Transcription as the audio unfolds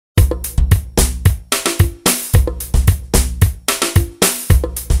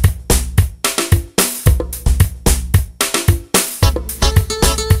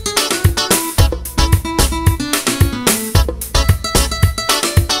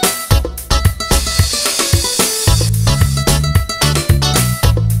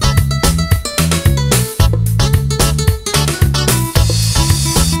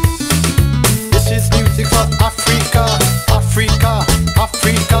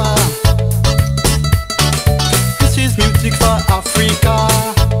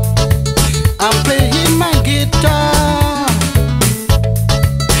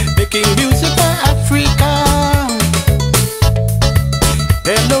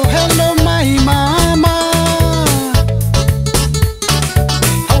hello, my mama.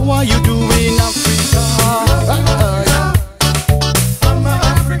 How are you doing, Africa? Mama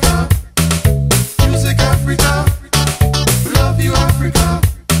Africa, music Africa, love you Africa.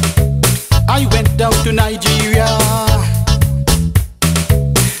 I went down to Nigeria,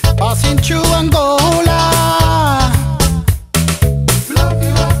 passing through Angola. Love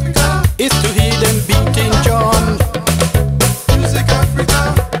you Africa, It's to hear them beating drum. music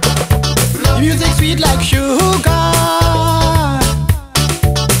Africa, The music sweet like sugar,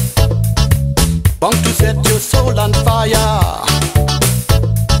 bound to set your soul on fire.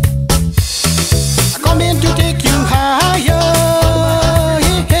 I come in to take you higher.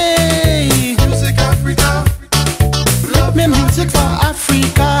 Hey, music Africa, love me music for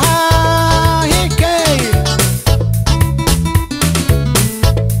Africa. Hey, hey.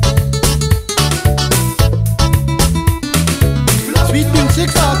 Sweet music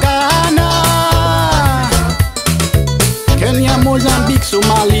for Ghana, Kenya, Mozambique,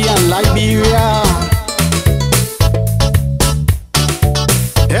 Somalia, and Liberia.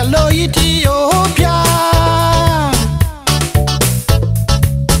 Hello, Ethiopia,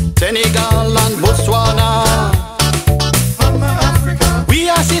 Senegal, and Botswana. Mama Africa, We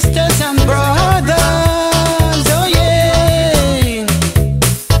are sisters and brothers, oh yeah.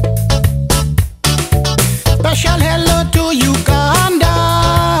 Special hello to Uganda,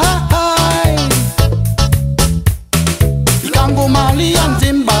 Congo, Mali, and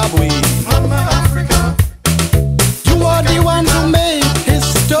Zimbabwe. Mama Africa, You are the ones who made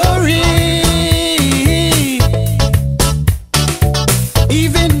history,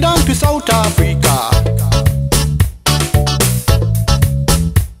 even down to South Africa.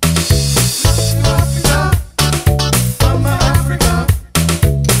 Mama Africa,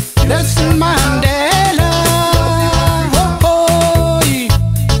 Nelson Mandela, oh, oh,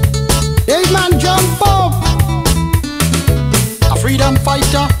 hey man, jump up, a freedom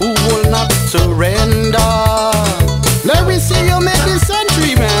fighter who will not surrender. Let me see you make this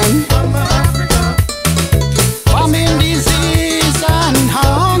century, man. Mama Africa, Famine, disease, and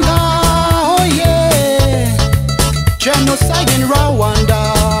hunger, oh yeah. Genocide in Rwanda,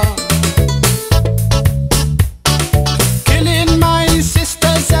 killing my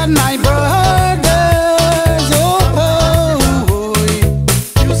sisters and my brothers, oh, oh,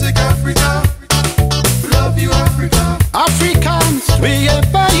 oh. music Africa, love you Africa. Africans,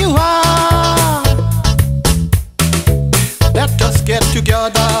 wherever you are, let us get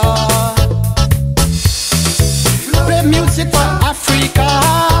together. Play music for Africa,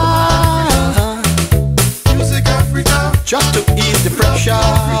 Music Africa, just to ease the pressure.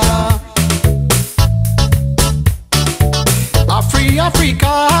 Africa,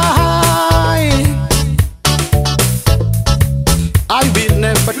 I will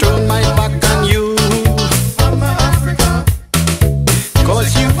never turn my back on you, Mama Africa,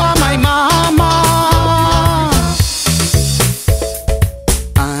 'cause you are my mama,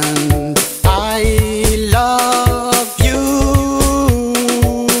 and I love you.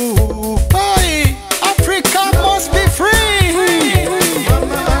 Hey, Africa must be free.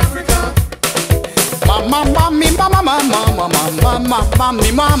 Mama Africa, Mama, mommy, mama, mama, mama, mama,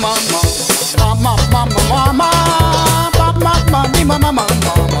 mommy, mama, mama, mama, mama, mama, mommy, mama, mama,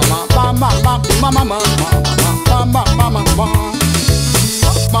 mama, mama, mama, mama, mama, mama, mama, mama, mama,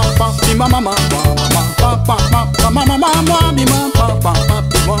 mama, mama, mama.